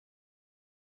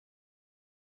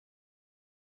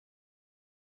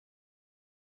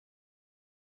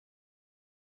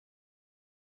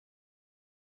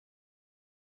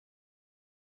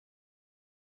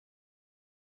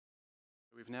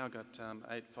We've now got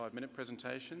 8 5-minute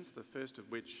presentations, the first of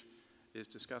which is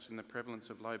discussing the prevalence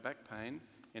of low back pain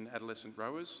in adolescent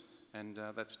rowers, and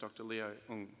that's Dr. Leo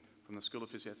Ung from the School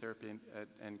of Physiotherapy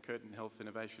and Curtin Health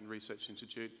Innovation Research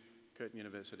Institute, Curtin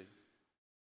University.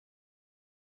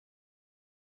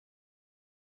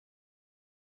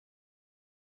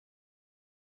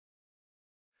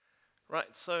 Right,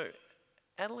 so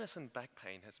adolescent back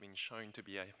pain has been shown to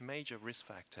be a major risk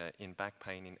factor in back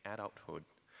pain in adulthood.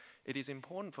 It is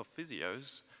important for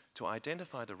physios to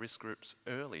identify the risk groups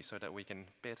early so that we can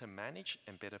better manage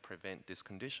and better prevent this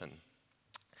condition.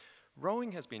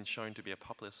 Rowing has been shown to be a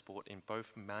popular sport in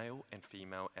both male and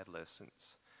female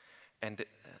adolescents. And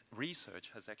research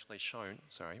has actually shown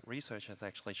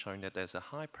that there's a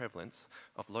high prevalence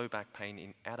of low back pain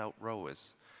in adult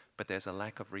rowers, but there's a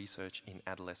lack of research in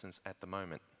adolescents at the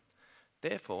moment.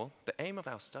 Therefore, the aim of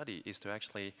our study is to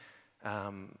actually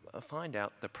find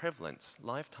out the prevalence,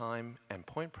 lifetime and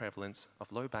point prevalence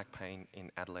of low back pain in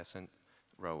adolescent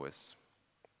rowers.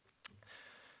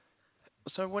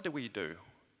 So what did we do?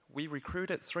 We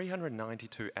recruited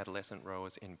 392 adolescent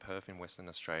rowers in Perth in Western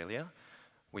Australia.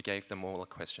 We gave them all a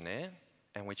questionnaire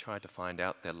and we tried to find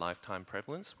out their lifetime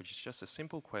prevalence, which is just a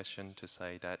simple question to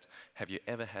say that, have you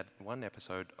ever had one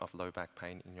episode of low back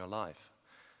pain in your life?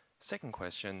 Second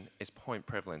question is point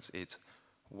prevalence. It's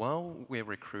while we're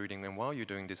recruiting and while you're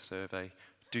doing this survey,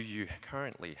 do you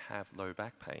currently have low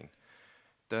back pain?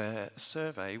 The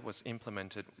survey was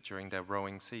implemented during their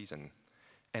rowing season.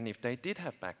 And if they did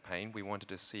have back pain, we wanted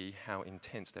to see how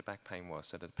intense their back pain was,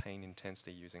 so the pain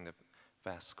intensity using the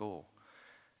VAS score.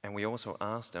 And we also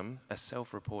asked them a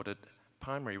self-reported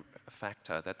primary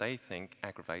factor that they think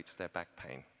aggravates their back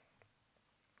pain.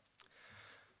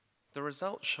 The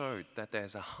results showed that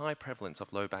there's a high prevalence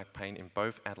of low back pain in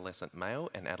both adolescent male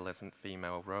and adolescent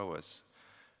female rowers.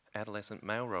 Adolescent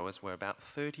male rowers were about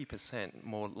 30%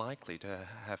 more likely to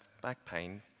have back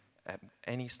pain at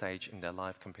any stage in their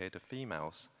life compared to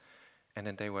females. And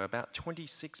then they were about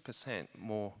 26%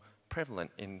 more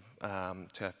prevalent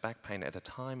to have back pain at the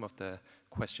time of the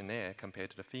questionnaire compared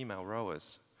to the female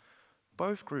rowers.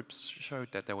 Both groups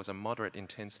showed that there was a moderate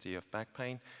intensity of back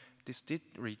pain. This did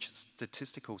reach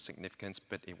statistical significance,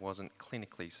 but it wasn't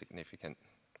clinically significant.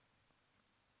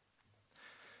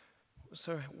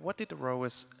 So what did the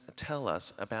rowers tell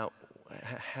us about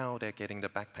how they're getting the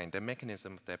back pain, the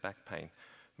mechanism of their back pain?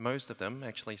 Most of them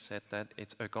actually said that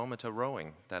it's ergometer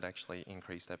rowing that actually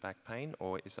increased their back pain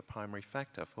or is a primary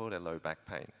factor for their low back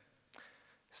pain.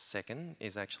 Second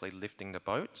is actually lifting the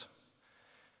boat.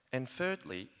 And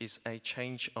thirdly is a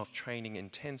change of training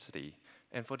intensity.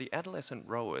 And for the adolescent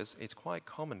rowers, it's quite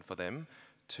common for them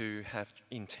to have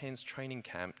intense training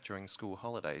camp during school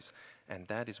holidays. And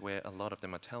that is where a lot of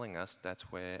them are telling us that's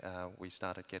where we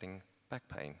started getting back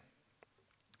pain.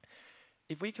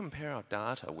 If we compare our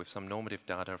data with some normative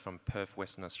data from Perth,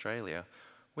 Western Australia,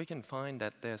 we can find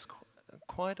that there's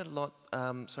quite a lot,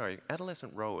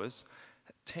 adolescent rowers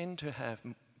tend to have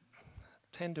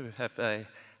a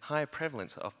higher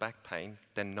prevalence of back pain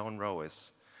than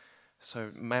non-rowers.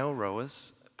 So male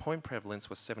rowers, point prevalence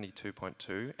was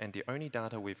 72.2, and the only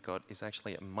data we've got is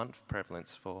actually a month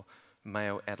prevalence for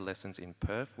male adolescents in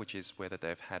Perth, which is whether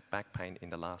they've had back pain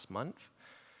in the last month,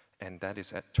 and that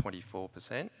is at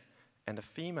 24%. And the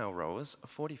female rowers,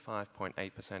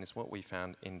 45.8% is what we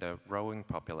found in the rowing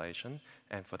population,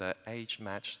 and for the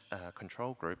age-matched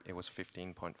control group, it was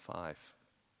 15.5.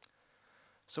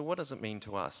 So what does it mean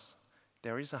to us?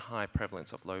 There is a high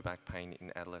prevalence of low back pain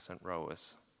in adolescent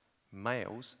rowers.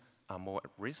 Males are more at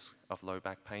risk of low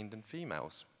back pain than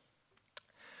females.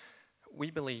 We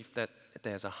believe that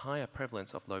there's a higher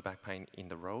prevalence of low back pain in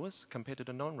the rowers compared to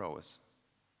the non-rowers.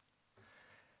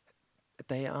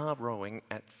 They are rowing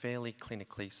at fairly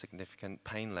clinically significant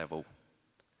pain level.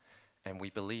 And we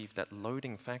believe that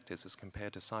loading factors as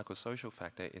compared to psychosocial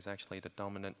factor is actually the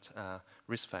dominant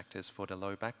risk factors for the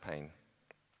low back pain.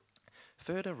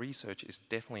 Further research is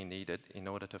definitely needed in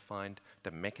order to find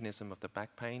the mechanism of the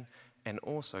back pain and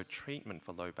also treatment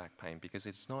for low back pain, because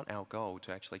it's not our goal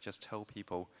to actually just tell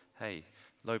people, hey,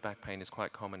 low back pain is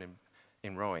quite common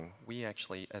in rowing. We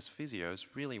actually, as physios,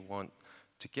 really want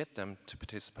to get them to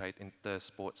participate in the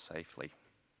sport safely.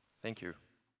 Thank you.